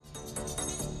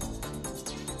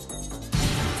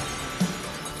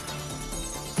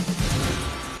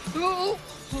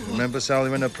Remember, Sally,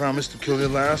 when I promised to kill you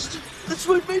last? That's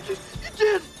right, Major. You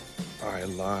did. I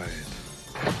lied.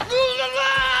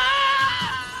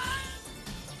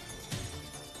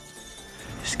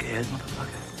 You scared,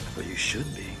 motherfucker? Well, you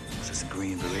should be, since the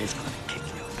Green Beret's gonna kick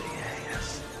your big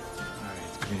ass. I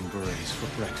ate green berets for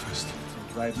breakfast.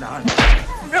 Right now, I'm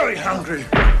very hungry.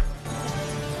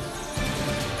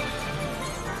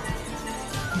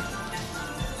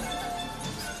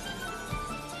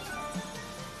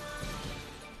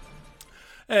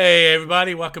 Hey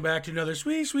everybody, welcome back to another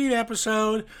sweet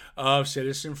episode of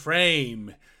Citizen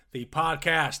Frame, the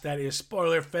podcast that is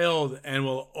spoiler filled and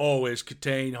will always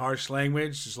contain harsh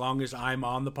language as long as I'm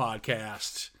on the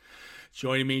podcast.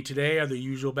 Joining me today are the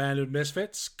usual band of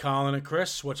misfits, Colin and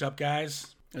Chris. What's up,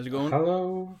 guys? How's it going?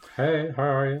 Hello. Hey, how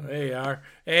are you? There you are.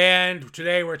 And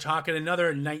today we're talking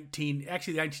another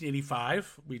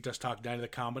 1985. We just talked Night of the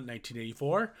Comet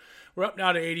 1984. We're up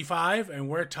now to 85, and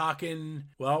we're talking,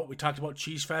 well, we talked about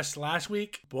Cheese Fest last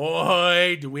week.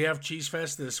 Boy, do we have Cheese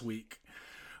Fest this week.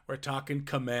 We're talking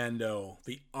Commando,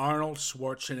 the Arnold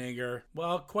Schwarzenegger.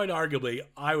 Well, quite arguably,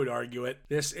 I would argue it.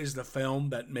 This is the film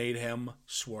that made him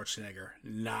Schwarzenegger,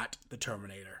 not the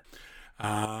Terminator.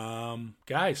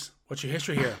 Guys, what's your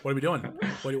history here? What are we doing?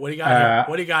 What do you got here?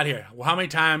 What do you got here? Well, how many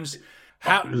times?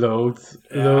 Loads.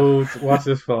 Watched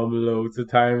this film loads of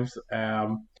times.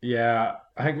 Yeah,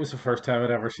 I think it was the first time I'd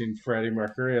ever seen Freddie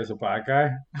Mercury as a bad guy.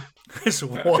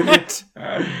 What?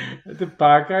 The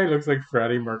bad guy looks like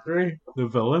Freddie Mercury, the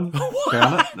villain.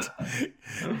 What?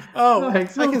 Oh, I think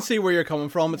so. I can see where you're coming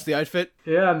from. It's the outfit.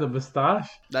 Yeah, and the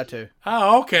moustache. That too.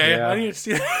 Oh, okay. Yeah. I didn't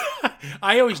see that.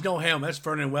 I always know him. That's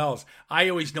Vernon Wells. I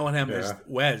always know him as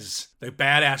Wes, the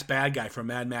badass bad guy from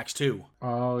Mad Max 2.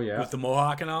 Oh, yeah. With the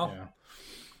mohawk and all.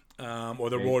 Yeah.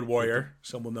 Or the Road Warrior.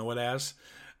 Some will know it as.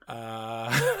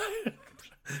 I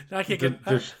can't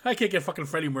get fucking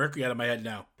Freddie Mercury out of my head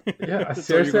now. Yeah, That's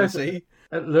all you're gonna seriously. see.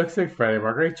 It looks like Freddie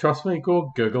Mercury. Trust me,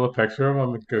 go Google a picture of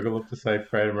him and Google up beside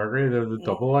Freddie Mercury. They're the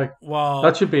double like. Well,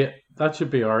 That should be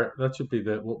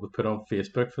what we put on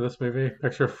Facebook for this movie.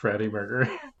 Picture of Freddie Mercury.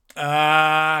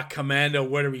 Commando,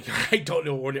 where do we I don't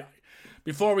know where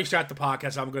before we start the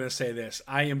podcast, I'm going to say this.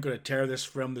 I am going to tear this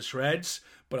from the shreds,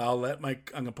 but I'm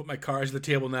going to put my cards on the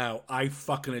table now. I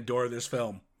fucking adore this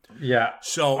film. Yeah.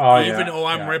 So even though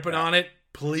I'm ripping on it,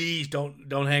 please don't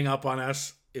hang up on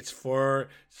us. It's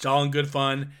all in good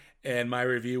fun, and my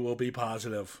review will be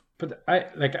positive. But I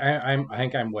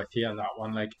think I'm with you on that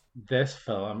one. Like, this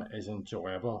film is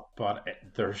enjoyable, but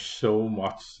there's so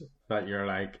much that you're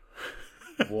like,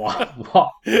 what?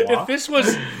 If this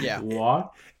was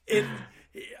what?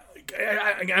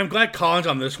 I'm glad Colin's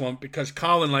on this one because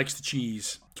Colin likes the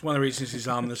cheese. It's one of the reasons he's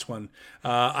on this one.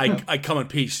 I Come in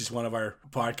Peace is one of our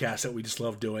podcasts that we just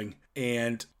love doing.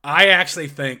 And I actually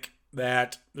think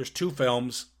that there's two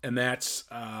films, and that's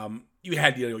you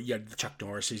had the Chuck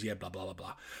Norris's, you had blah, blah, blah,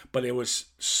 blah. But it was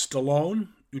Stallone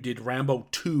who did Rambo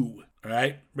 2, all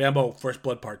right? Rambo First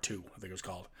Blood Part 2, I think it was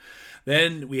called.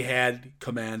 Then we had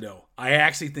Commando. I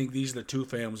actually think these are the two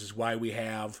films is why we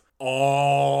have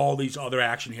all these other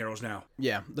action heroes now.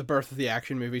 Yeah, the birth of the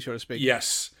action movie, so to speak.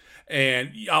 Yes.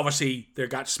 And obviously they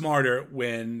got smarter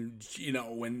when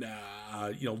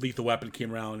Lethal Weapon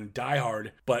came around and Die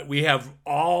Hard. But we have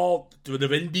all the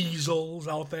Vin Diesels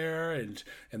out there and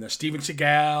the Steven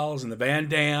Seagals and the Van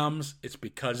Dams. It's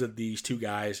because of these two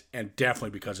guys and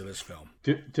definitely because of this film.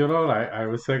 Do you know what I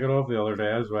was thinking of the other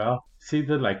day as well? See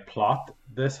the plot?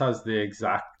 This has the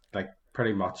exact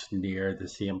pretty much near the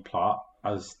same plot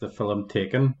as the film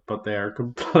Taken, but they're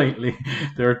two completely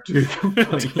different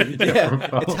films.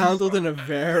 It's handled in a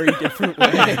very different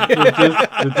way. I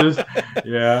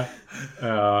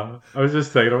was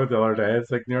just thinking of it the other day. It's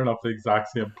like near enough the exact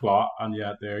same plot, and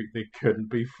yet they couldn't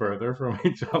be further from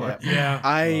each other. Yeah.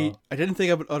 I didn't think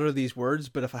I would utter these words,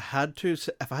 but if I had to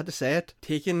say it,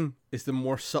 Taken is the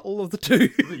more subtle of the two.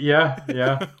 Yeah.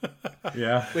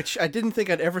 Which I didn't think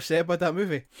I'd ever say about that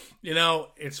movie.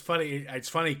 It's funny. It's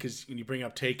funny because when you bring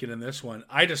up Taken in this one,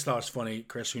 I just thought it was funny,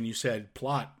 Chris, when you said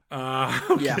plot.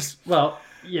 Yes. Well,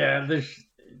 yeah.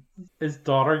 His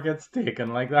daughter gets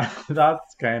taken like that.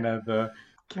 That's kind of the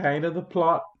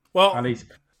plot. Well, and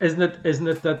isn't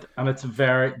it that? And it's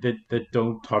very they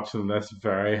don't touch on this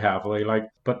very heavily.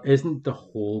 But isn't the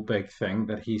whole big thing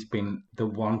that he's been the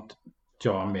one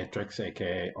John Matrix,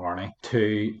 aka Arnie,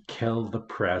 to kill the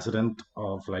president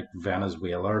of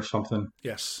Venezuela or something?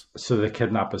 Yes. So they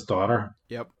kidnap his daughter.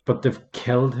 Yep. But they've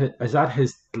killed is that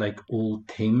his old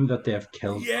team that they've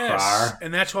killed? Yes. Prior?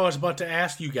 And that's what I was about to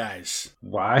ask you guys.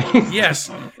 Why? Yes.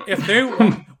 If they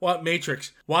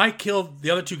Matrix, why kill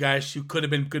the other two guys who could have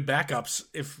been good backups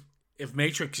if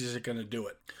Matrix isn't going to do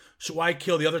it? So why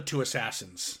kill the other two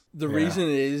assassins? The reason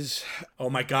is,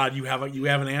 oh my God, you have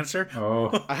an answer?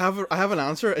 Oh, I have an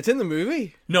answer. It's in the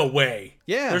movie. No way.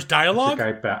 Yeah. There's dialogue?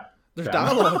 the guy There's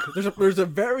dialogue. There's a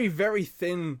very, very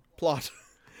thin plot.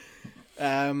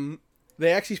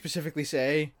 They actually specifically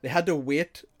say they had to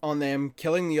wait on them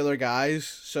killing the other guys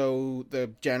so the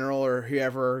general or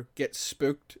whoever gets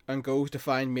spooked and goes to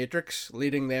find Matrix,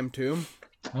 leading them to him.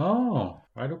 Oh,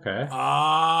 right, okay.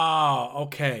 Ah,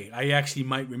 okay. I actually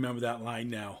might remember that line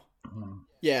now.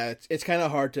 Yeah, it's kind of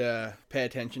hard to pay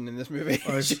attention in this movie.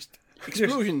 It's just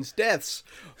explosions, deaths.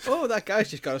 Oh, that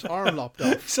guy's just got his arm lopped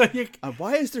off. So you... And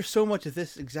why is there so much of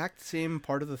this exact same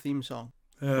part of the theme song?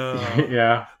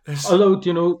 Yeah. Although,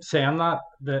 you know, saying that,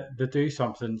 they do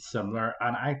something similar,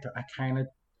 and I kind of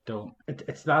don't.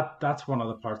 It's that's one of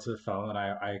the parts of the film that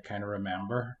I kind of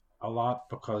remember a lot,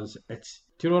 because it's.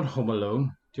 Do you know in Home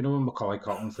Alone? Do you know when Macaulay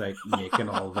Culkin's like making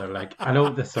all their like? I know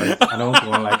this. I know I'm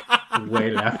going like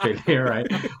way left field here, right?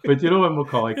 But do you know when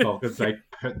Macaulay Culkin's like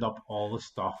putting up all the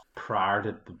stuff prior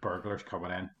to the burglars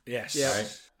coming in? Yes. Yeah.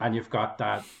 Right? And you've got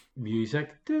that music,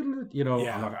 you know,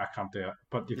 Yeah. I can't do it,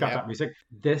 but you've got that music.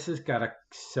 This has got a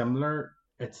similar,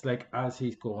 it's like as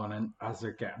he's going in, as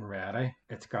they're getting ready,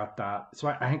 it's got that. So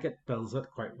I think it builds it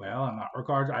quite well in that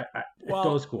regard. It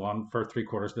does go on for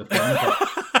 3/4 of the film.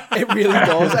 But... It really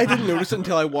does. I didn't notice it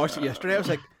until I watched it yesterday. I was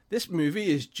like, this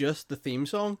movie is just the theme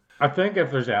song. I think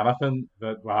if there's anything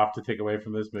that we'll have to take away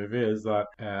from this movie is that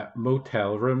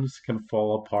motel rooms can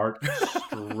fall apart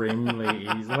extremely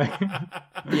easily.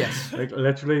 Yes. Like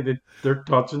literally they're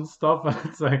touching stuff and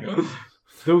it's like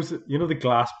those, you know, the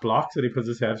glass blocks that he puts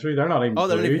his head through, they're not even Oh,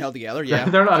 they're not glued. even held together, yeah.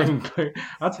 They're not even glued.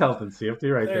 That's health and safety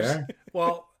right there.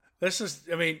 Well, let's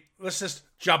just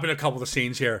jump in a couple of the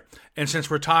scenes here. And since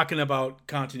we're talking about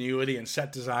continuity and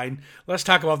set design, let's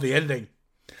talk about the ending.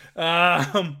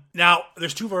 Now,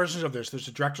 there's two versions of this. There's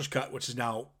the director's cut, which is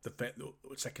now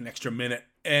it's like an extra minute.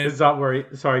 And Is that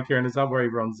where sorry, Kieran, is that where he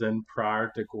runs in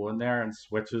prior to going there and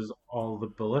switches all the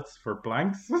bullets for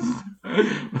blanks?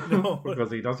 No.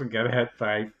 Because he doesn't get hit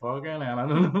by fucking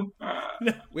anything.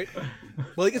 Wait.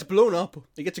 Well, he gets blown up.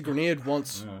 He gets a grenade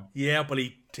once. yeah, but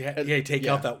he take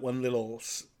out that one little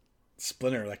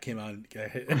splinter that came out.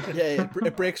 Yeah,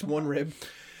 it breaks one rib.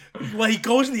 Well, he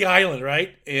goes to the island,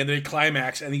 right? And they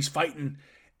climax, and he's fighting.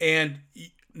 And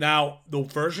now, the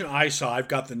version I saw, I've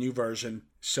got the new version,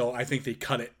 so I think they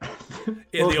cut it.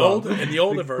 In the older They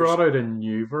version, brought out a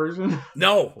new version.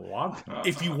 no. What?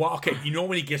 If you walk, okay, you know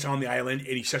when he gets on the island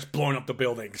and he starts blowing up the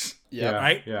buildings, Yeah.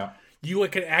 right? Yeah. You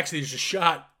can actually, there's a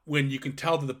shot when you can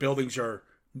tell that the buildings are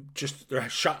just they're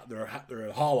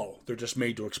hollow. They're just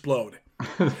made to explode.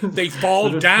 They fall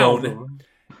They just down. fall over.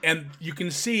 And you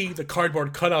can see the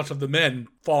cardboard cutouts of the men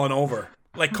falling over,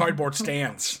 like cardboard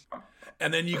stands.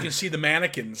 And then you can see the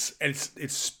mannequins, and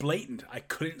it's blatant. I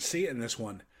couldn't see it in this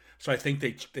one, so I think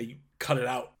they cut it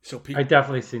out. So people, I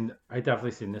definitely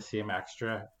seen the same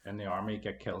extra in the army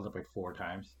get killed about 4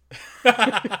 times.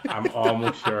 I'm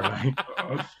almost sure. Like,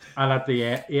 and at the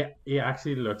end, he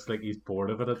actually looks like he's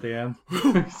bored of it at the end.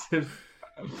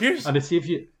 And see if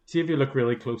you look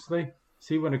really closely.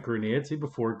 See when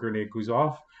before a grenade goes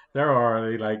off, they're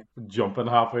already like jumping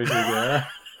halfway through the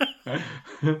air.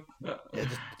 Yeah,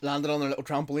 just landed on their little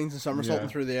trampolines and somersaulting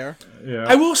through the air. Yeah.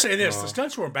 I will say this: the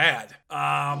stunts were bad.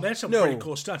 That's some No. pretty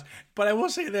cool stunts. But I will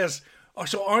say this: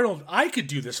 so Arnold, I could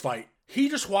do this fight. He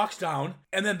just walks down,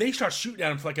 and then they start shooting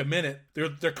at him for like a minute.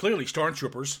 They're clearly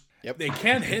stormtroopers. Yep. They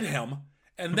can't hit him,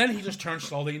 and then he just turns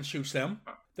slowly and shoots them.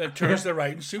 Then turns to the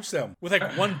right and shoots them with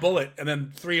like one bullet, and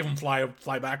then 3 of them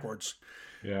fly backwards.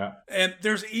 Yeah. And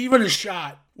there's even a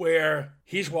shot where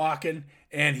he's walking,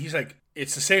 and he's like,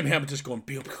 it's the same him, just going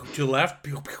pew, pew, to the left,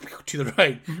 pew, pew, pew, to the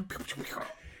right, pew, pew, pew.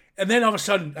 And then all of a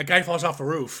sudden, a guy falls off the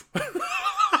roof.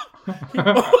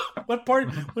 What part?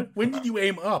 When did you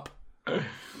aim up?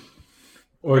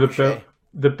 Or the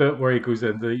bit where he goes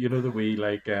in the wee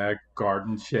like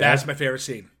garden shed. That's my favorite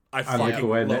scene. I and fucking they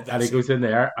go in love that and he scene. goes in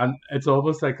there, and it's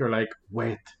almost like they're like,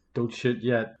 wait, don't shoot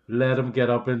yet. Let him get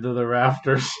up into the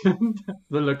rafters. They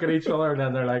look at each other, and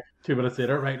then they're like, 2 minutes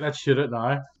later, right, let's shoot it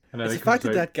now. And then It's he the fact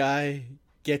comes that out. that guy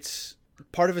gets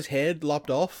part of his head lopped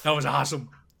off. That was awesome.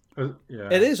 Yeah.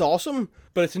 It is awesome,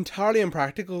 but it's entirely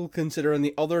impractical considering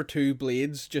the other 2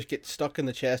 blades just get stuck in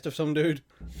the chest of some dude.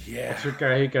 Yeah. It's the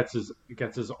guy who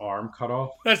gets his arm cut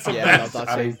off. That's the Yeah, best.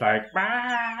 that's And it. he's like,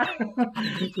 "Ah!"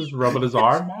 just rubbing his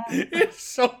arm. It's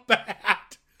so bad.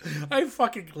 I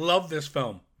fucking love this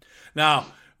film. Now,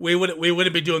 we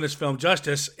wouldn't be doing this film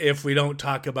justice if we don't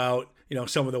talk about,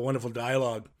 some of the wonderful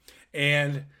dialogue.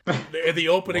 And the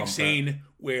opening scene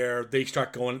where they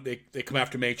start going, they come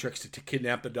after Matrix to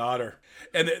kidnap the daughter.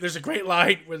 And there's a great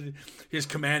line with his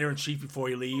commander-in-chief before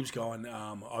he leaves going,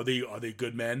 are they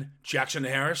good men? Jackson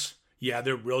and Harris? Yeah,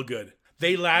 they're real good.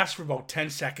 They last for about 10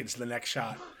 seconds in the next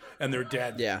shot, and they're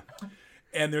dead. Yeah.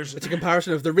 And it's a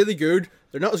comparison of they're really good.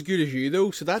 They're not as good as you,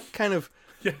 though. So that kind of...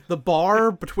 Yeah. The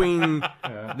bar between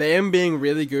them being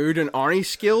really good and Arnie's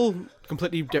skill,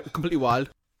 completely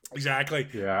wild. Exactly.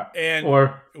 Yeah. And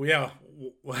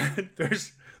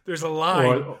there's a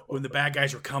line when the bad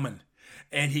guys are coming,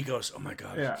 and he goes, "Oh my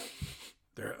god, yeah,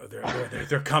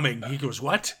 they're coming." He goes,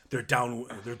 "What? They're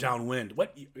downwind.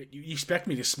 What? You expect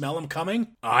me to smell them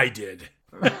coming? I did."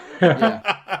 Yeah.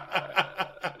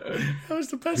 That was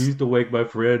the best. He used to wake my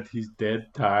friend. He's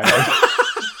dead tired.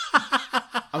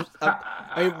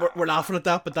 I mean, we're laughing at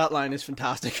that, but that line is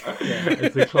fantastic. Yeah,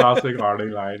 it's a classic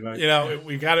Arnie line. Like. You know,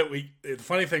 we got it. The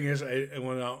funny thing is,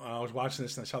 when I was watching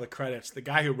this and I saw the credits, the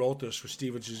guy who wrote this was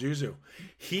Steven Suzuzu.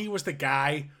 He was the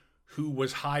guy who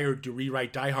was hired to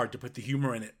rewrite Die Hard to put the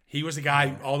humor in it. He was the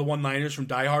guy, all the one-liners from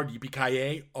Die Hard,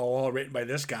 Yippee-Ki-Yay, all written by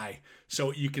this guy.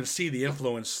 So you can see the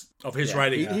influence of his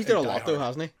writing. He's done a lot, though,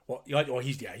 hasn't he? Well,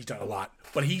 he's done a lot.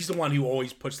 But he's the one who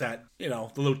always puts that,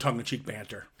 the little tongue-in-cheek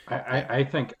banter. I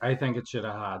think it should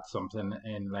have had something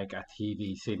in like a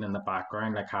TV scene in the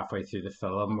background, like halfway through the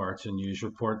film, where it's a news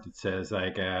report that says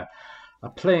like a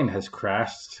plane has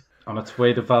crashed on its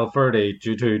way to Valverde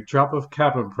due to drop of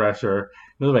cabin pressure.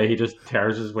 Another way, he just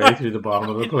tears his way through the bottom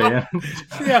of the plane,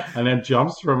 yeah, and then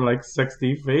jumps from like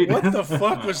 60 feet. What the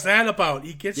fuck was that about?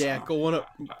 He gets going up.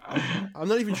 I'm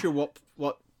not even sure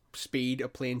what speed a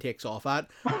plane takes off at,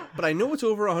 but I know it's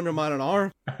over 100 miles an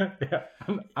hour. Yeah,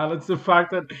 and it's the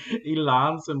fact that he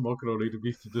lands in what can only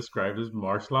be described as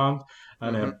marshland,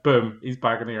 and then boom, he's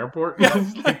back in the airport.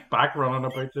 He's like back running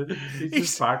about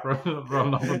he's back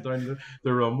running up and down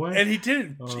the runway. And he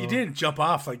didn't jump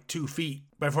off like 2 feet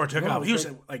before it took off. He was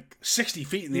like 60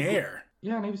 feet in the air.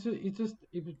 Yeah, and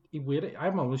he waited.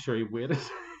 I'm almost sure he waited.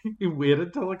 He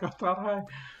waited till it got that high.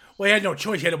 Well, he had no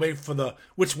choice. He had to wait for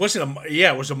which wasn't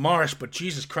it was a marsh, but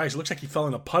Jesus Christ, it looks like he fell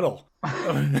in a puddle.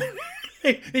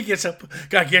 He gets up,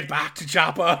 gotta get back to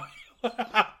Chopper.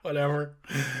 Whatever.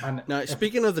 And now,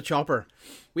 speaking of the chopper,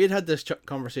 we had this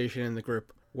conversation in the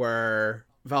group where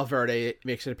Valverde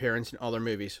makes an appearance in other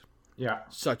movies. Yeah.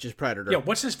 Such as Predator. Yeah,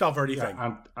 what's this Valverde thing?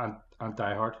 And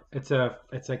Die Hard. It's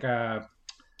like a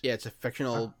it's a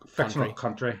fictional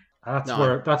country. That's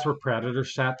where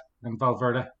Predator's set in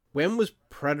Valverde. When was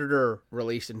Predator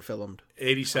released and filmed?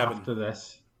 87. After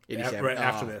this. 87. Right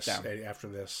after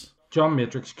this. John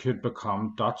Matrix could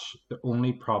become Dutch. The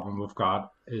only problem we've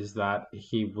got is that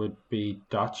he would be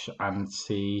Dutch and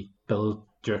see Bill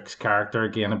Duke's character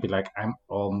again and be like, I'm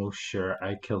almost sure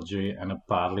I killed you in a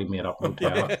badly made up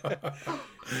hotel.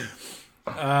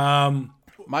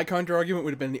 My counter argument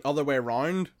would have been the other way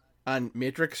around, and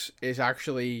Matrix is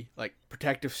actually like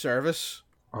protective service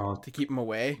to keep him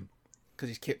away.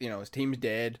 Because his team's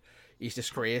dead, he's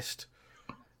disgraced.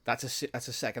 That's a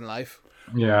second life.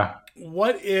 Yeah.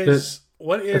 What is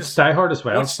it's Die Hard as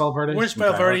well? Valverde. Where's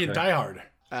Valverde in Die Hard?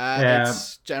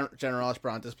 It's General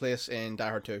Esperanto's place in Die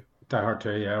Hard 2. Die Hard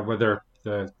 2, yeah. Where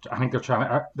I think they're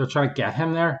trying to get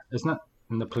him there, isn't it?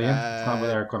 In the plane. It's not where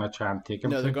they're going to try and take him.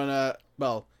 No, they're gonna.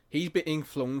 Well, he's being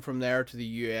flown from there to the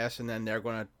US, and then they're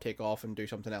going to take off and do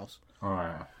something else. All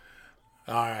right.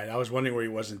 I was wondering where he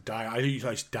was in Die. I think he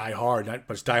likes Die Hard,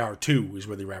 but it's Die Hard 2 is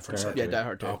where they reference it. Yeah, Die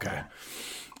Hard 2. Okay.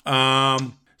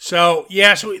 So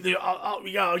we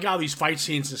got all these fight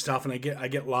scenes and stuff, and I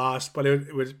get lost. But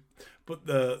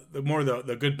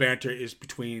the good banter is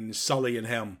between Sully and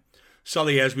him.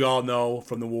 Sully, as we all know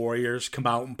from the Warriors, come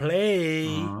out and play.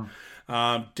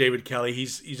 Uh-huh. David Kelly,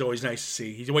 he's always nice to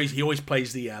see. He always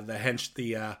plays the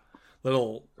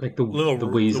little weasel.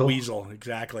 The weasel,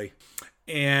 exactly.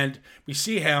 And we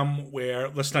see him where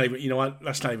let's not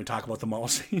even talk about the mall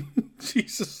scene.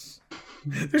 Jesus,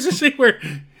 there's a scene where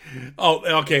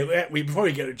before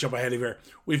we jump ahead of here,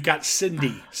 we've got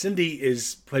Cindy. Cindy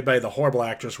is played by the horrible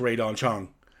actress Rae Dawn Chong.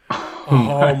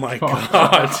 Oh my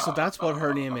god! So that's what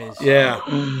her name is. Yeah,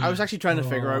 I was actually trying to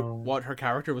figure out what her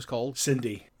character was called.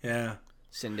 Cindy. Yeah,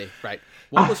 Cindy. Right.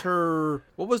 What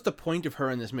was the point of her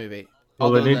in this movie?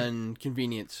 Other than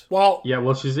convenience. Well,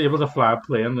 she's able to fly a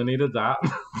plane. They needed that.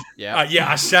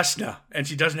 A Cessna, and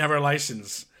she doesn't have her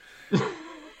license.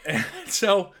 And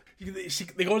so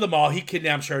they go to the mall. He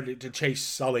kidnaps her to chase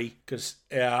Sully because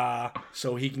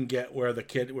so he can get where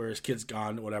his kid's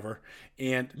gone, or whatever.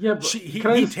 And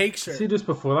he takes her. See this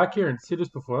before that, Kieran. See this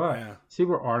before that. Yeah. See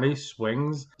where Arnie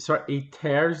swings. So he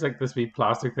tears like this wee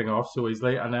plastic thing off so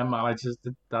easily, and then manages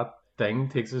that thing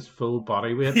takes his full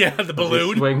body weight. Yeah, the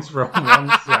balloon swings from one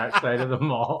side of the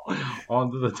mall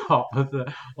onto the top of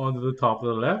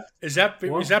the lift. Is that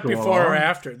before or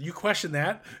after? You question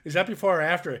that? Is that before or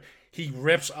after he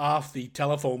rips off the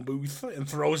telephone booth and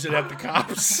throws it at the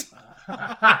cops?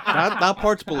 that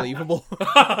part's believable.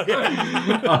 Oh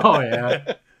yeah. Oh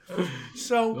yeah.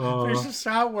 So there's a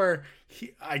shot where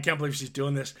I can't believe she's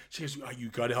doing this. She goes, "Oh, you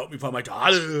gotta help me find my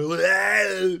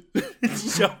daughter."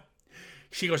 So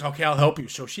she goes, "Okay, I'll help you."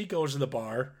 So she goes to the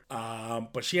bar,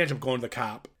 but she ends up going to the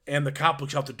cop. And the cop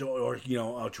looks out the door,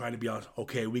 trying to be honest.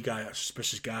 Okay, we got a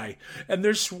suspicious guy. And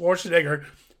there's Schwarzenegger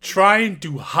trying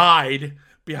to hide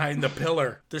behind the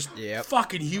pillar. This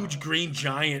fucking huge green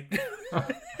giant.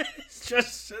 He's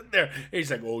just sitting there. He's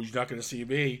like, "Oh, he's not going to see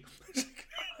me."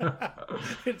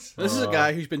 This is a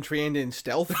guy who's been trained in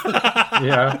stealth.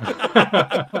 Yeah.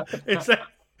 It's like,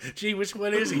 gee, which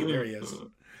one is he? There he is.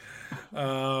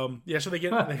 So they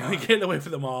get away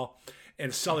from the mall,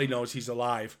 and Sully knows he's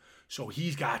alive, so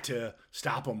he's got to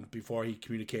stop him before he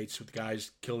communicates with the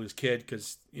guys killing his kid,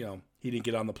 because he didn't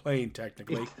get on the plane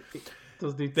technically.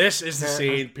 This is the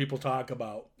scene people talk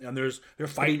about, and they're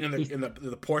fighting in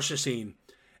the Porsche scene,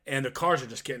 and the cars are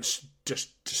just getting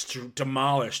just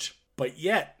demolished. But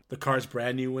yet, the car's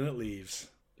brand new when it leaves.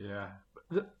 Yeah,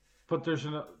 but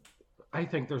I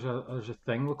think there's a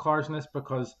thing with cars in this,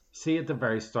 because see at the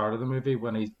very start of the movie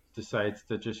when he decides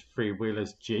to just freewheel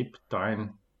his Jeep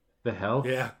down the hill.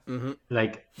 Yeah, mm-hmm.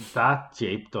 Like that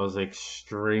Jeep does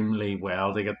extremely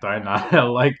well to get down that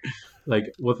hill,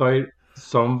 like without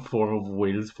some form of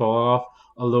wheels falling off.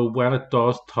 Although when it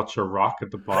does touch a rock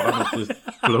at the bottom, it just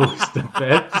blows to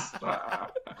bits.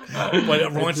 But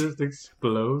it just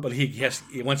explodes. But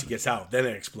once he gets out, then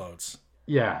it explodes.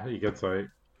 Yeah, he gets out,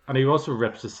 and he also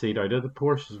rips the seat out of the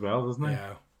Porsche as well, doesn't he?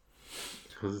 Yeah.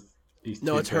 Because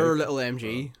it's her little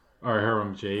MG. Or her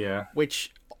MG, yeah.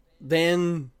 Which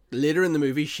then later in the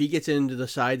movie, she gets into the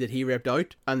side that he ripped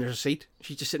out, and there's a seat.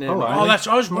 She's just sitting in it.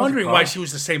 I was wondering why she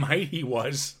was the same height he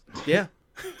was. Yeah.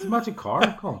 It's a magic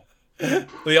car. Come.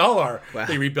 They all are. Wow.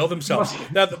 They rebuild themselves.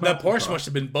 That Porsche must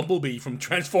have been Bumblebee from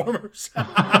Transformers.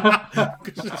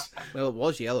 Well, it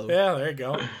was yellow. Yeah, there you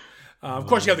go. Of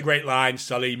course, you have the great line,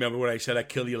 Sully. Remember when I said I'd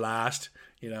kill you last?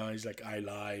 He's like, I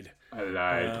lied.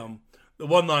 The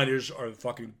one-liners are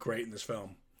fucking great in this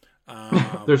film.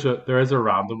 There is a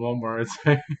random one where it's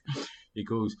he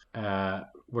goes,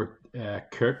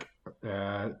 Kirk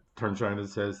turns around and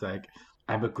says like,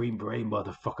 "I'm a Green Beret,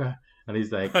 motherfucker." And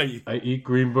he's like, "I eat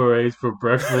Green Berets for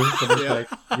breakfast." And it's like,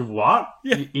 "You what?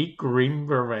 Yeah. You eat Green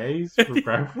Berets for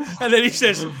breakfast?" And then he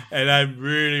says, "And I'm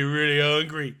really, really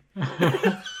hungry."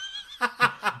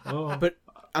 But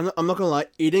I'm not going to lie,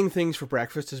 eating things for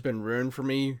breakfast has been ruined for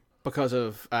me because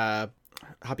of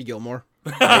Happy Gilmore.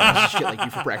 I eat shit like you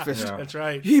for breakfast. Yeah. That's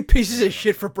right. You eat pieces of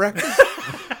shit for breakfast.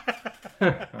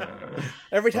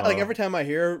 Every time I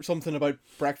hear something about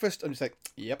breakfast, I'm just like,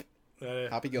 "Yep,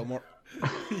 Happy Gilmore."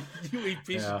 You eat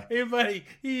pieces. Yeah. Hey, buddy,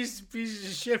 he eats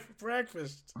pieces of shit for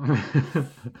breakfast.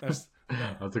 That's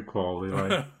a quality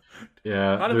line.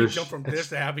 Yeah. How did we jump from this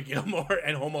to Happy Gilmore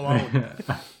and Home Alone?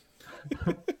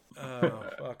 Oh,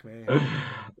 fuck me.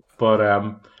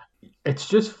 But it's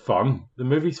just fun. The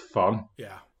movie's fun.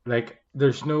 Yeah. Like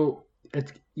you're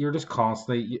just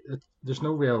constantly. There's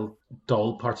no real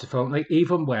dull parts of the film. Like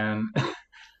even when.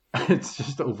 It's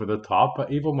just over the top,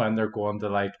 but even when they're going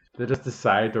to they just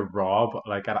decide to rob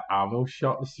an ammo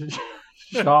shop,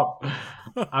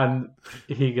 and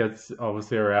he gets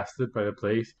obviously arrested by the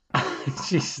police.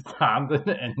 She's standing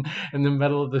in the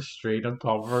middle of the street on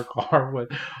top of her car with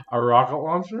a rocket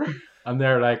launcher, and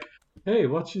they're like, "Hey,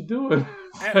 what you doing?"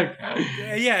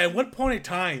 At what point in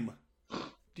time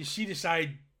did she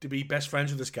decide to be best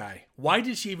friends with this guy? Why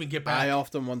did she even get back? I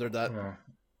often wondered that.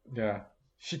 Yeah.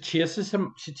 She chases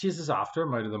him. She chases after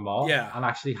him out of the mall. Yeah. And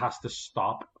actually has to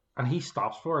stop. And he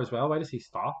stops for her as well. Why does he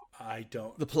stop? I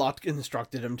don't. The plot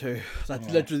instructed him to. That's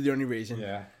literally the only reason.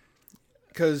 Yeah.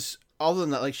 Because other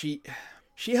than that, she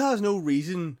has no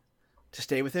reason to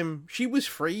stay with him. She was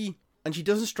free, and she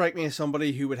doesn't strike me as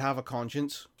somebody who would have a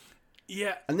conscience.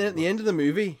 Yeah. And then at the end of the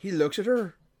movie, he looks at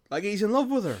her like he's in love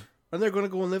with her, and they're going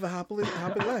to go and live a happy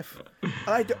life.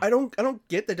 And I don't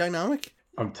get the dynamic.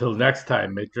 Until next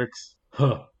time, Matrix.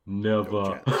 Huh,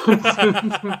 never.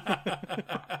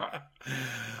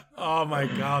 Oh my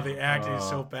god, the acting is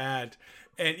so bad.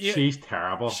 And she's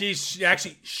terrible. She's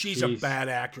a bad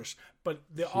actress. But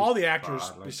all the actors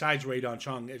besides Ray Don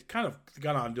Chung, it kind of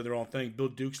got on to do their own thing. Bill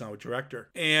Duke's now a director,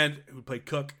 and who played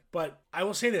Cook. But I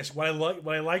will say this: what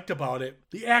I liked about it,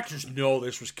 the actors know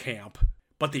this was camp,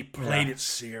 but they played it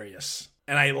serious,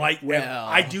 and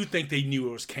I do think they knew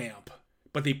it was camp.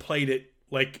 but they played it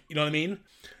like, you know what I mean?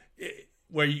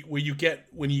 Where you get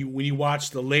when you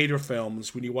watch the later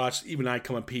films, when you watch even I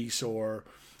Come in Peace or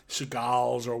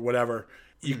Seagal's or whatever,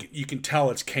 you can tell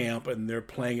it's camp and they're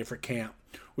playing it for camp.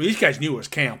 Well, these guys knew it was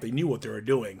camp. They knew what they were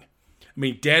doing. I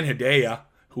mean, Dan Hedaya,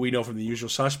 who we know from The Usual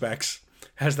Suspects,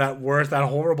 has that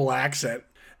horrible accent,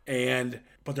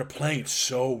 but they're playing it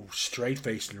so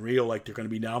straight-faced and real, like they're going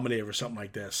to be nominated for something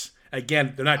like this.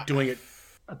 Again, they're not doing it.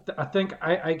 I think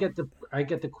I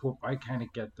kind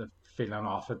of get the feeling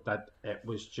off it that it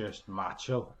was just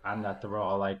macho, and that they were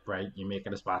all like, right, you make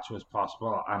it as macho as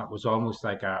possible, and it was almost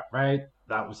like that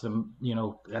was the,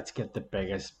 let's get the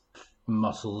biggest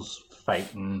muscles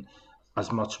fighting,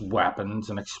 as much weapons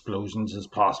and explosions as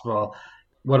possible.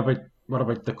 What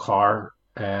about the car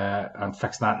and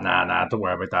fixing that? Nah, don't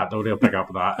worry about that. Nobody will pick up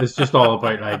on that. It's just all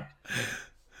about like,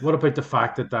 what about the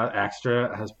fact that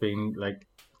extra has been like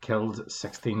killed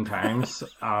 16 times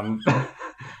and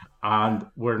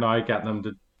we're now getting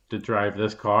them to drive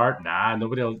this car? Nah,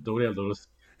 nobody will notice.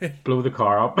 Blow the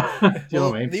car up. Do you know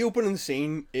what I mean? The opening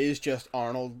scene is just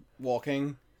Arnold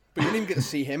walking, but you don't even get to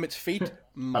see him. It's feet,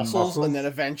 muscles, and then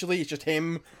eventually it's just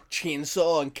him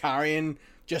chainsaw and carrying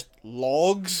just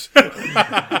logs.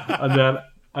 and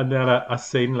then a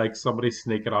scene like somebody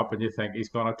sneaking up, and you think he's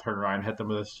gonna turn around and hit them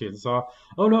with his chainsaw.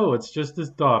 Oh no, it's just his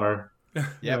daughter.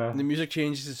 Yep. The music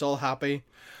changes. It's all happy,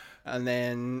 and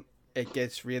then it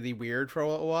gets really weird for a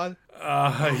little while.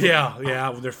 Yeah,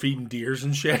 when they're feeding deers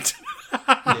and shit.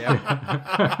 Yeah.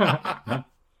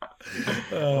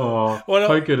 How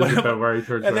good is it that where he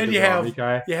turns and around then to the army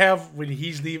guy? You have when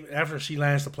he's leaving after she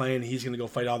lands the plane, he's gonna go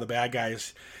fight all the bad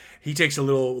guys. He takes a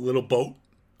little boat,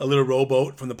 a little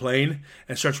rowboat from the plane,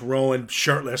 and starts rowing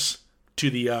shirtless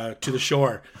to the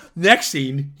shore. Next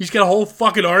scene, he's got a whole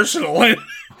fucking arsenal.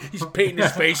 He's painting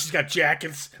his face. He's got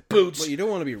jackets, boots. Well, you don't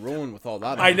want to be rowing with all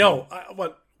that. I know.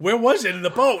 Where was it in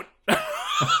the boat?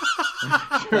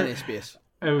 Plenty of space.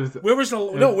 Where was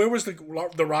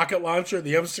the rocket launcher,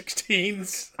 the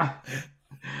M16s?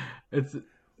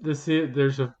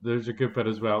 There's a good bit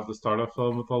as well at the start of the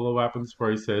film with all the weapons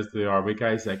where he says to the army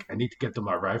guys like, I need to get to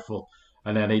my rifle,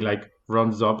 and then he like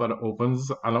runs up and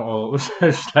opens and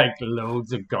there's like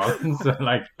loads of guns and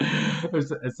like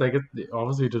it's like it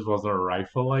obviously just wasn't a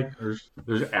rifle. Like there's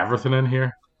everything in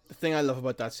here. The thing I love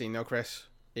about that scene now, Chris,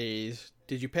 is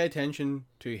did you pay attention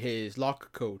to his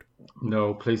lock code?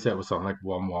 No, please say it was something like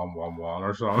 1111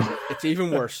 or something. It's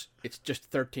even worse. It's just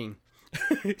 13.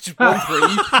 It's just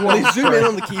 13. When they zoom in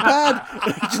on the keypad,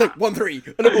 it's just like 13,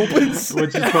 and it opens.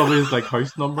 Which is probably his like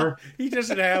house number.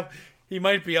 He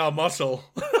might be all muscle.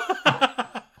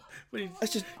 But he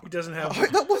doesn't have.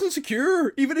 That wasn't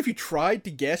secure. Even if you tried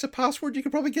to guess a password, you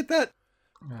could probably get that.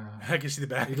 I can see the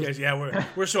back. Yeah,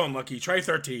 we're so unlucky. Try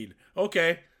 13.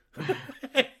 Okay.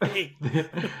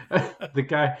 The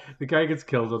guy gets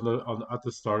killed at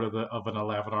the start of an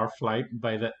 11-hour flight. And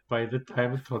by the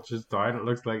time it touches down, it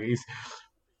looks like he's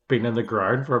been in the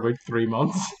ground for about 3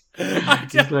 months.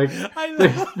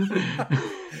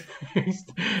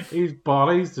 His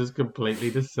body's just completely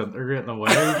disintegrating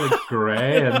away. He's like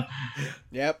grey and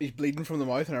yep, he's bleeding from the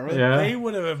mouth and everything. Yeah. They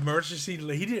would have emergency.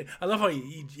 He did. I love how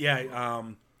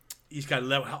he's got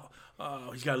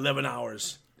 11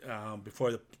 hours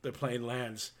before the plane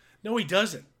lands. No, he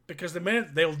doesn't, because the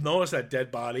minute they'll notice that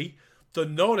dead body, they'll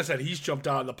notice that he's jumped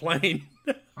out of the plane.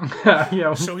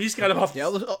 Yeah. So he's got about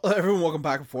everyone walking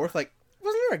back and forth like,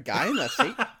 wasn't there a guy in that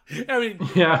seat? I mean,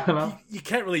 yeah, you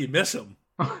can't really miss him.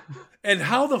 And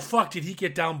how the fuck did he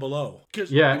get down below?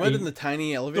 He went in the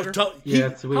tiny elevator.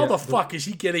 How the fuck is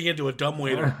he getting into a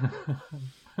dumbwaiter?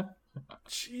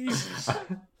 Jesus.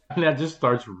 And then just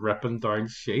starts ripping down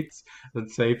sheets that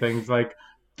say things like,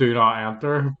 do not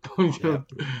enter.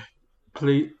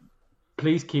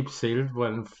 Please keep sealed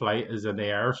when flight is in the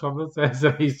air or something.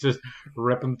 So he's just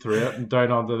ripping through it and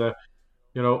down onto the,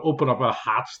 open up a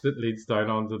hatch that leads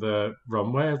down onto the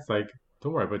runway. It's like,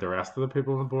 don't worry about the rest of the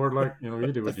people on board. Like, you do what you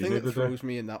need to do. The thing that throws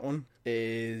me in that one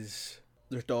is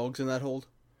there's dogs in that hold.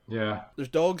 Yeah. There's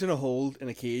dogs in a hold in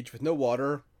a cage with no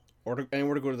water or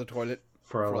anywhere to go to the toilet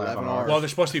for 11 hours. Well, they're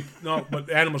supposed to be,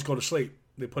 but animals go to sleep.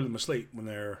 They put them to sleep when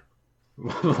they're... You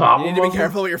need to be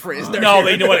careful with your phrase there. No,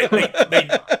 they know what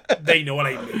they know what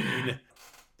I mean.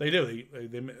 They do.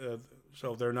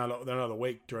 So they're not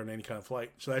awake during any kind of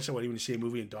flight. So that's why when you see a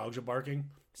movie and dogs are barking,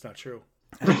 it's not true.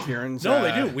 Kieran's, no,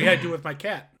 they do. We had to do it with my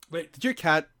cat. Wait, did your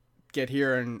cat get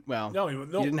here and no, you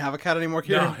didn't have a cat anymore,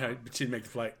 Kieran? No, I didn't make the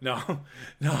flight. No.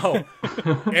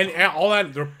 and all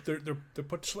that they're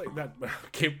put to sleep.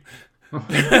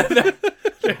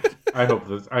 I hope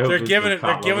this. They're giving it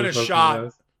a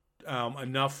shot.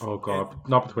 enough. Oh God,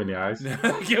 not between the eyes.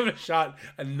 Give it a shot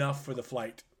enough for the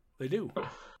flight. They do.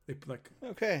 They like.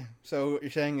 Okay, so what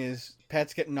you're saying is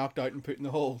pets get knocked out and put in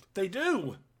the hold. They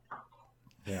do.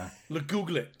 Yeah. Look,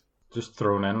 Google it. Just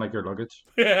thrown in like your luggage.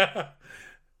 Yeah.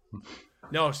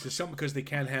 No, it's just something because they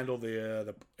can't handle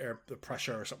the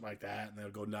pressure or something like that, and they'll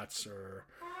go nuts or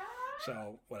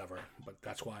so whatever. But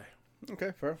that's why.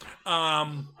 Okay, fair.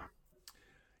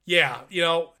 Yeah, you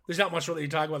know, there's not much really to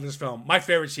talk about this film. My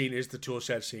favorite scene is the tool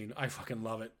shed scene. I fucking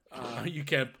love it. You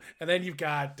can't. And then you've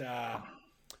got Dan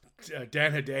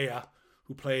Hedaya,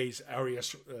 who plays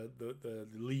Arias, the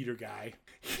leader guy.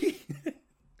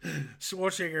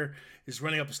 Schwarzenegger is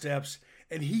running up the steps,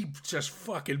 and he just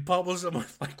fucking pummels him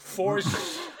with like 4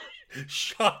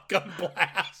 shotgun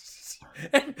blasts.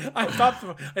 And I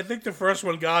think the first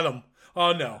one got him.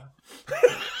 Oh no.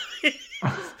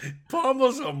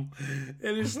 Pummels him,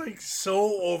 and it's like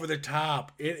so over the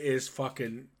top. It is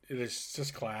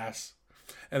just class.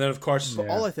 And then of course,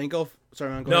 all I think of.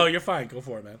 Sorry, man. No, you're fine. Go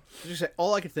for it, man. Just say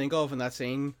all I could think of in that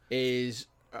scene is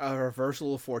a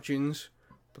reversal of fortunes,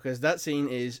 because that scene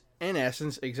is in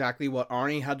essence exactly what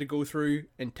Arnie had to go through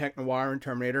in Tech Noir and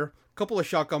Terminator. A couple of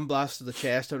shotgun blasts to the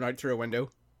chest and out through a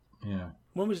window. Yeah.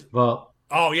 When was? Well.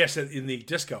 Oh yes, in the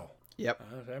disco. Yep.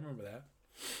 I remember that.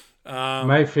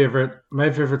 My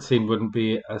favorite scene wouldn't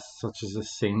be as such as a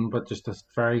scene, but just a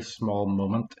very small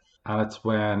moment, and it's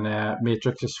when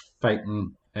Matrix is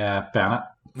fighting Bennett,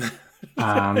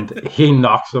 and he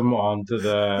knocks him onto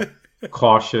the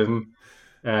caution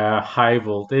high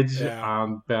voltage,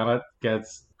 and Bennett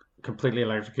gets completely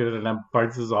electrocuted and then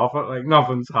bounces off it like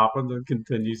nothing's happened and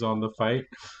continues on the fight.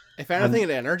 If anything,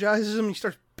 it energizes him. He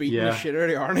starts beating the shit out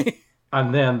of Arnie.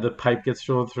 And then the pipe gets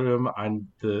thrown through him, and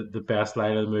the best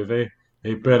line of the movie,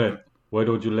 "Hey Bennett, why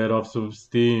don't you let off some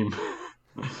steam?"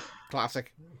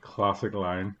 Classic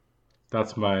line.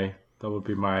 That would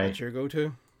be my... That's your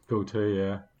go-to? Go-to,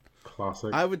 yeah.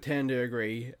 Classic. I would tend to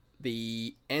agree.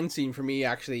 The end scene for me,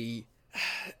 actually...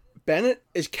 Bennett,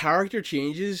 his character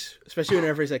changes, especially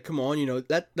whenever he's like, come on, you know,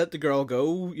 let the girl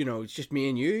go, you know, it's just me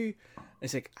and you.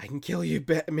 It's like, I can kill you,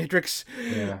 Matrix.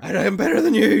 Yeah. I'm better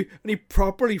than you. And he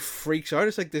properly freaks out.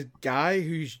 It's like this guy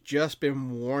who's just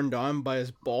been worn down by his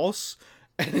boss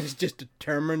and is just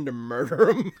determined to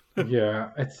murder him. Yeah,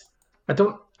 I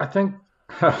think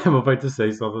I'm about to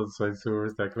say something that sounds so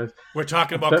ridiculous. We're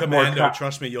talking about Commando.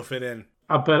 Trust me, you'll fit in.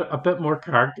 A bit more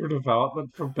character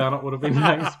development from Bennett would have been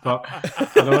nice, but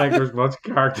I don't think there's much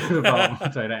character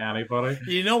development out of anybody.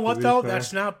 You know what, though? Fair.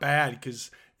 That's not bad, because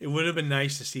it would have been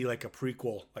nice to see like a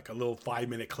prequel, like a little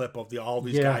 5-minute clip of all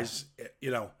these guys,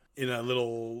 you know, in a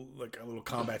little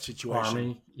combat situation.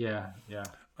 Army, yeah.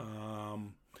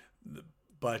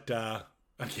 But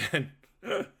again,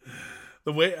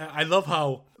 the way I love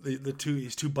how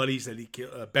his two buddies that he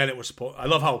killed, Bennett was supposed. I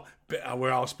love how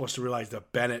we're all supposed to realize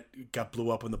that Bennett got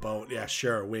blew up in the boat. Yeah,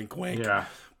 sure, wink, wink. Yeah.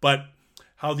 But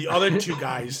how the other two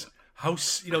guys,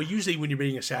 usually when you're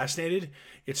being assassinated,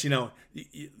 it's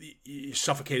you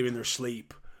suffocate them in their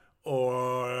sleep,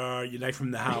 or you knife them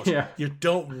in the house. Yeah. You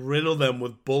don't riddle them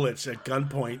with bullets at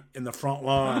gunpoint in the front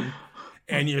lawn,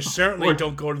 and you certainly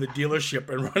don't go to the dealership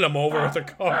and run them over with a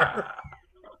car.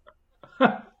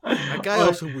 That guy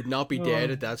also would not be dead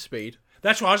at that speed.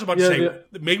 That's what I was about to say.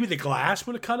 Maybe the glass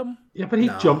would have cut him. Yeah, but he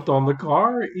jumped on the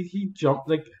car. He jumped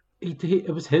like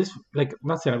it was his. Like, I'm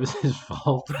not saying it was his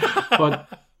fault, but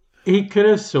he could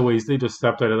have so easily just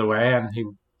stepped out of the way, and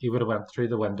he would have went through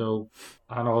the window,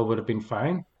 and all would have been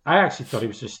fine. I actually thought he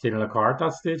was just stealing a car at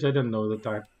that stage. I didn't know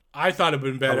that. I thought it'd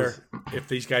been better if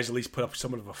these guys at least put up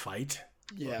somewhat of a fight.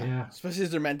 Yeah. Especially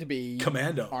as they're meant to be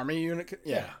Commando army unit.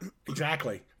 Yeah,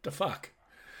 exactly. The fuck.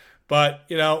 But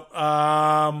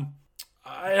but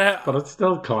it's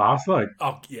still class, like.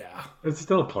 Oh yeah, it's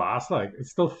still class, like.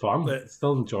 It's still fun. It's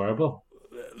still enjoyable.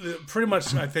 Pretty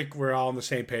much, I think we're all on the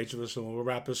same page with this, and we'll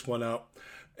wrap this one up.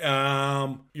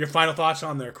 Your final thoughts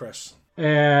on there, Chris?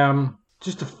 I'd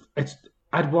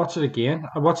watch it again.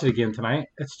 I'd watch it again tonight.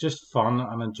 It's just fun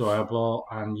and enjoyable,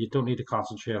 and you don't need to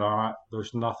concentrate on it.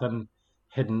 There's nothing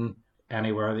hidden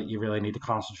anywhere that you really need to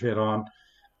concentrate on.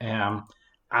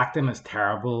 Acting is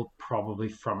terrible, probably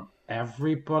from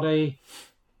everybody.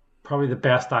 Probably the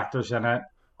best actors in it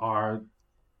are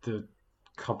the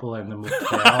couple in the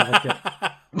motel that get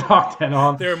knocked in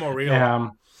on. They're more real.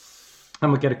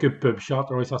 And we get a good boob shot.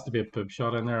 There always has to be a boob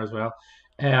shot in there as well.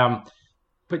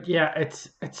 But yeah, it's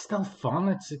still fun.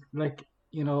 It's like,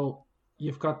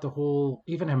 you've got the whole,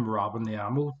 even him robbing the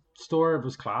ammo store, it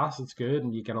was class. It's good,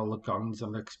 and you get all the guns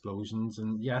and the explosions,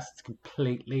 and yes, it's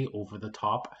completely over the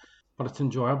top, but it's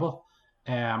enjoyable.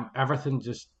 Everything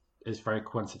just is very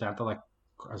coincidental. Like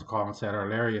as Colin said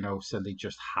earlier, Cindy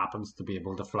just happens to be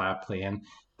able to fly a plane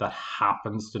that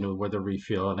happens to know where the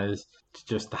refueling is,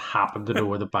 just to happen to know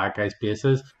where the bad guy's base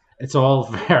is. It's all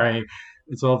very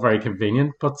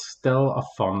convenient, but still a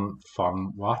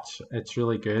fun watch. It's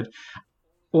really good.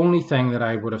 Only thing that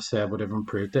I would have said would have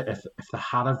improved it if they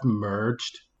had have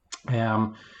merged,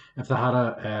 if they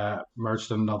had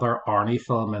merged another Arnie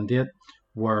film into it,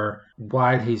 where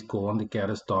while he's going to get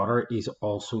his daughter, he's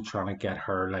also trying to get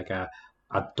her like a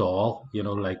doll,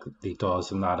 like he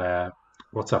does in that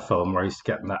what's that film where he's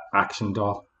getting that action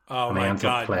doll? Oh and my ends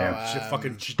god! up playing.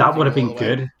 That Would have been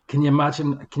good. Can you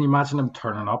imagine him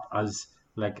turning up as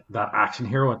like that action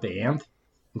hero at the end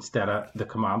instead of the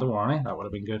Commando Arnie? That would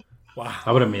have been good. Wow!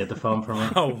 That would have made the film for me.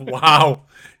 Oh wow!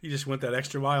 You just went that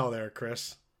extra mile there,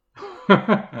 Chris.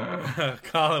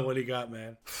 Colin, what do you got,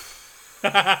 man?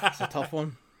 It's a tough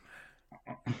one.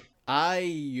 I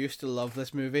used to love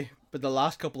this movie, but the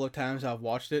last couple of times I've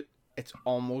watched it, it's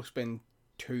almost been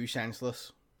too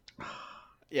senseless.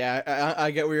 Yeah,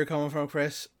 I get where you're coming from,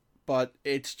 Chris, but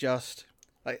it's just,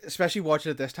 like, especially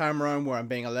watching it this time around where I'm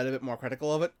being a little bit more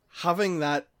critical of it, having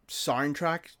that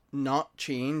soundtrack not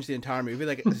change the entire movie.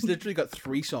 Like, it's literally got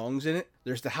 3 songs in it.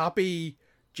 There's the Happy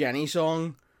Jenny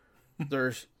song,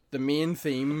 there's the main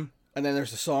theme, and then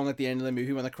there's the song at the end of the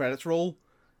movie when the credits roll.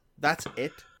 That's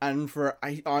it. And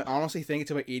I honestly think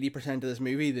it's about 80% of this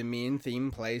movie, the main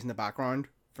theme plays in the background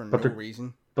for no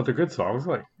reason. But they're good songs,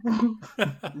 like.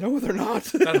 No, they're not.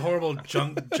 That horrible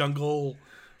jungle.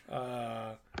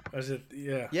 Is it?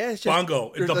 Yeah. Yeah, it's just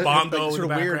bongo. It's the bongo like, in the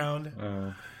background.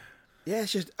 Yeah,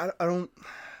 it's just I don't.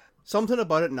 Something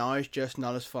about it now is just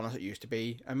not as fun as it used to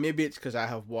be, and maybe it's because I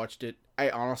have watched it. I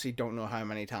honestly don't know how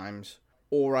many times,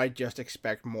 or I just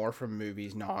expect more from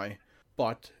movies now.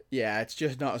 But yeah, it's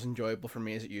just not as enjoyable for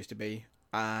me as it used to be.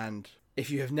 And if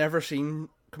you have never seen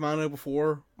Commando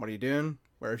before, what are you doing?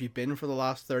 Where have you been for the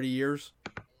last 30 years?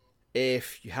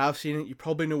 If you have seen it, you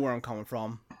probably know where I'm coming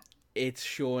from. It's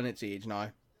showing its age now.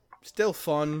 Still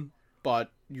fun,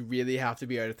 but you really have to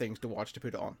be out of things to watch to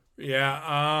put it on.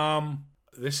 Yeah,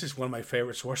 this is one of my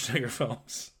favorite Schwarzenegger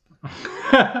films.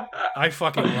 I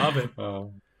fucking love it.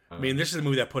 I mean, this is the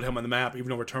movie that put him on the map,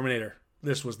 even over Terminator.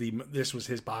 This was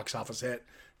his box office hit.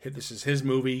 This is his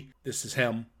movie. This is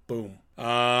him. Boom.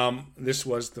 This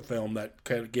was the film that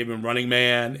kind of gave him Running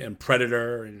Man and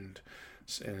Predator and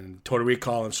Total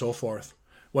Recall and so forth.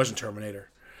 It wasn't Terminator.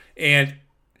 And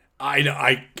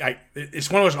I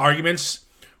it's one of those arguments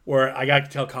where I got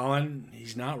to tell Colin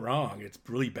he's not wrong. It's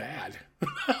really bad.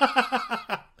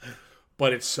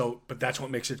 But that's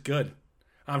what makes it good.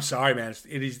 I'm sorry, man.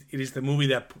 It is the movie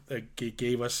that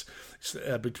gave us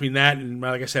between that and,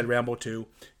 like I said, Rambo 2.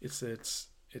 It's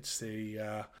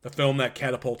the film that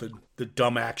catapulted the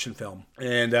dumb action film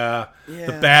and the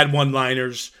bad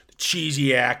one-liners, the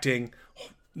cheesy acting,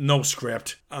 no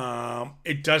script.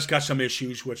 It does got some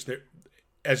issues, which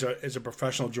as a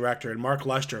professional director, and Mark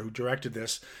Lester, who directed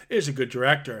this, is a good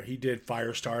director. He did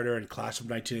Firestarter and Class of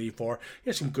 1984. He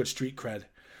has some good street cred,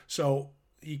 so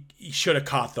he should have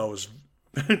caught those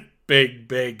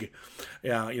big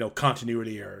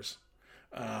continuity errors.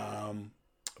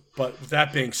 But with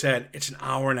that being said, it's an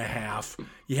hour and a half.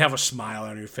 You have a smile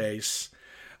on your face.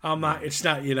 It's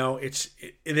not.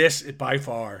 It by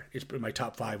far. It's been my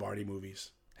top 5 Arnie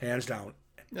movies, hands down.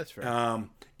 That's fair.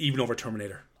 Even over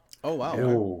Terminator. Oh wow.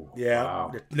 Oh yeah.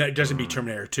 Wow. It doesn't beat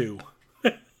Terminator 2.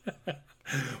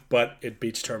 But it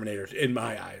beats Terminator in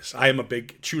my eyes. I am a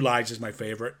big True Lies is my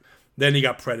favorite. Then you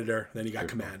got Predator. Then you got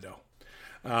Commando.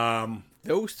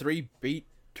 Those 3 beat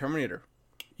Terminator.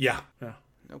 Yeah.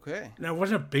 Okay. Now, I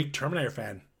wasn't a big Terminator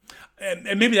fan.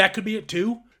 And maybe that could be it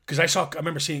too. Because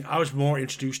I was more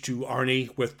introduced to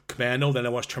Arnie with Commando than I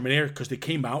was Terminator because they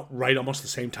came out right almost the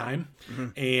same time. Mm-hmm.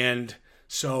 And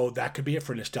so that could be it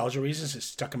for nostalgia reasons. It's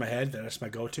stuck in my head. That's my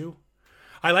go-to.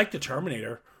 I like the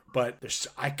Terminator, but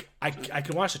I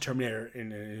can watch the Terminator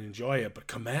and enjoy it. But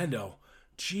Commando,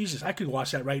 Jesus, I could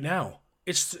watch that right now.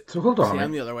 So hold on. See,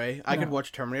 I'm the other way. I could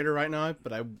watch Terminator right now,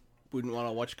 but I wouldn't want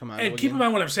to watch Commando. And keep in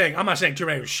mind what I'm saying. I'm not saying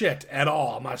Terminator is shit at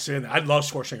all. I'm not saying that. I love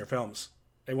Schwarzenegger films.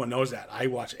 Everyone knows that. I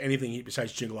watch anything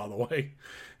besides Jingle All the Way,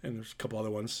 and there's a couple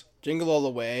other ones. Jingle All the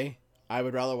Way. I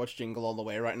would rather watch Jingle All the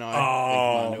Way right now.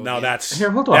 Oh, no, that's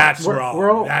here. Hold on. That's wrong. We're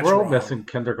all wrong. missing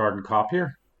Kindergarten Cop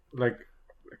here. Like,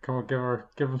 come on,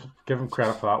 give him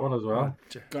credit for that one as well.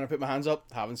 Gonna put my hands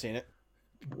up. Haven't seen it.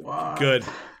 What?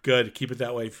 Good. Keep it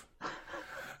that way.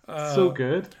 So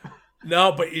good.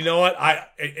 No, but you know what?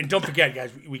 And don't forget,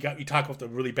 guys. We talk about the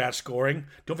really bad scoring.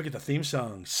 Don't forget the theme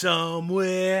song.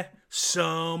 Somewhere,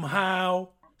 somehow,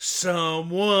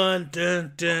 someone,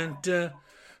 dun dun dun.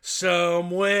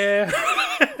 Somewhere.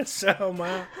 So,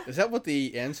 is that what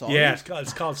the end song? Yeah, is?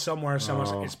 it's called Somewhere.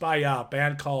 Oh. It's by a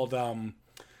band called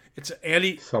it's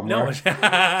Andy. Somewhere.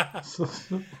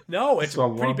 No, it's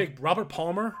pretty big. Robert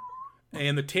Palmer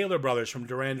and the Taylor Brothers from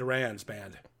Duran Duran's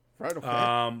band. Right.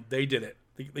 Okay. They did it.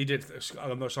 They did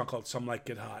another song called "Some Like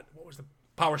Get Hot." What was the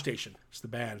Power Station? It's the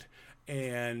band,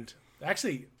 and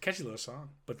actually catchy little song.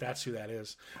 But that's who that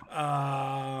is.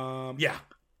 Yeah,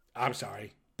 I'm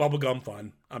sorry. Bubblegum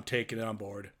fun. I'm taking it on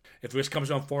board. If this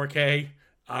comes on 4K,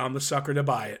 I'm the sucker to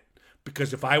buy it.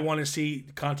 Because if I want to see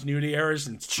continuity errors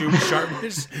and true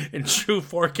sharpness and true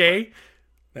 4K,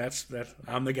 that's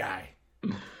I'm the guy.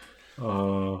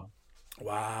 Wow,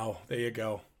 there you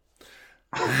go.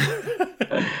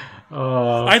 I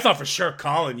thought for sure,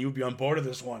 Colin, you'd be on board with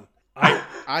this one.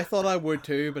 I thought I would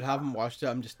too, but haven't watched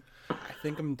it. I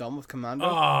think I'm done with Commando.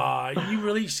 You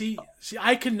really see?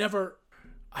 I can never.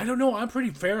 I don't know. I'm pretty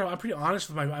fair. I'm pretty honest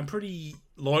with I'm pretty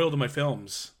loyal to my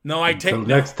films. No, I take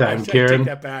next time, Kieran. I take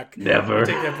that back. Never. I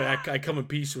take that back. I Come in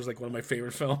Peace was like one of my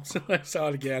favorite films. I saw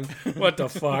it again. What the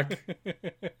fuck?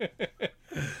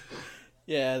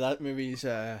 Yeah, that movie's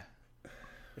it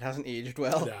hasn't aged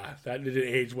well. Nah, that didn't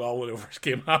age well when it first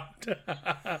came out.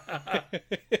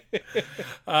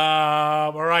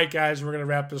 All right, guys, we're gonna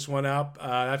wrap this one up.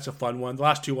 That's a fun one. The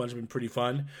last two ones have been pretty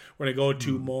fun. We're gonna go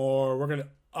to more. We're gonna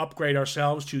upgrade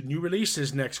ourselves to new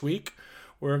releases next week.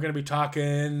 We're going to be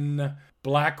talking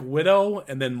Black Widow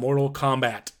and then Mortal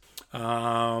Kombat.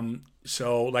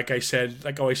 So like I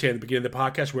always say at the beginning of the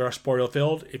podcast, we are spoiler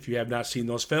filled. If you have not seen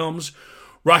those films,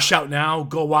 rush out now,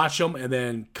 go watch them, and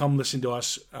then come listen to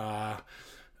us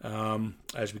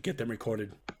as we get them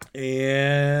recorded.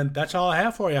 And that's all I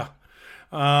have for you.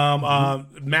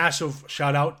 Massive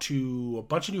shout out to a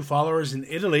bunch of new followers in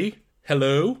Italy.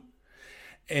 Hello.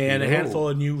 And a handful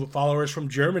of new followers from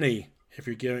Germany. If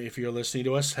you're listening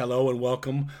to us, hello and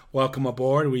welcome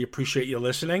aboard. We appreciate you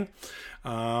listening.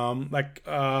 Our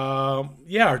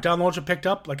downloads are picked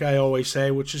up, like I always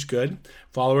say, which is good.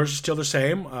 Followers are still the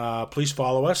same. Please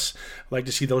follow us. I'd like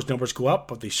to see those numbers go up,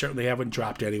 but they certainly haven't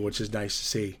dropped any, which is nice to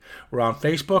see. We're on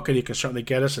Facebook, and you can certainly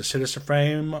get us at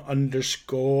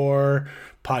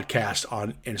CitizenFrame_podcast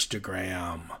on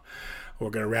Instagram. We're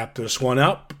going to wrap this one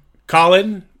up.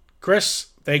 Colin, Chris,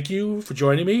 thank you for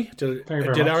joining me. Did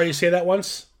I already say that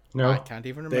once? No. I can't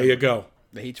even remember. There you go.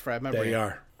 The heat's fried my brain. brain. They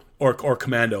are. Or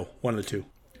Commando, one of the two.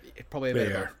 Probably a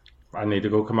bit. I need to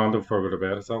go Commando before I go to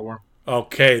bed. Is that one?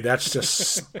 Okay, that's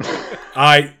just...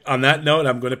 On that note,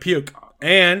 I'm going to puke.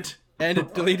 And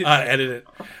delete it. Edit it.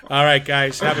 All right,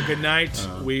 guys. Have a good night.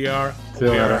 We are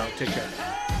out. Take care.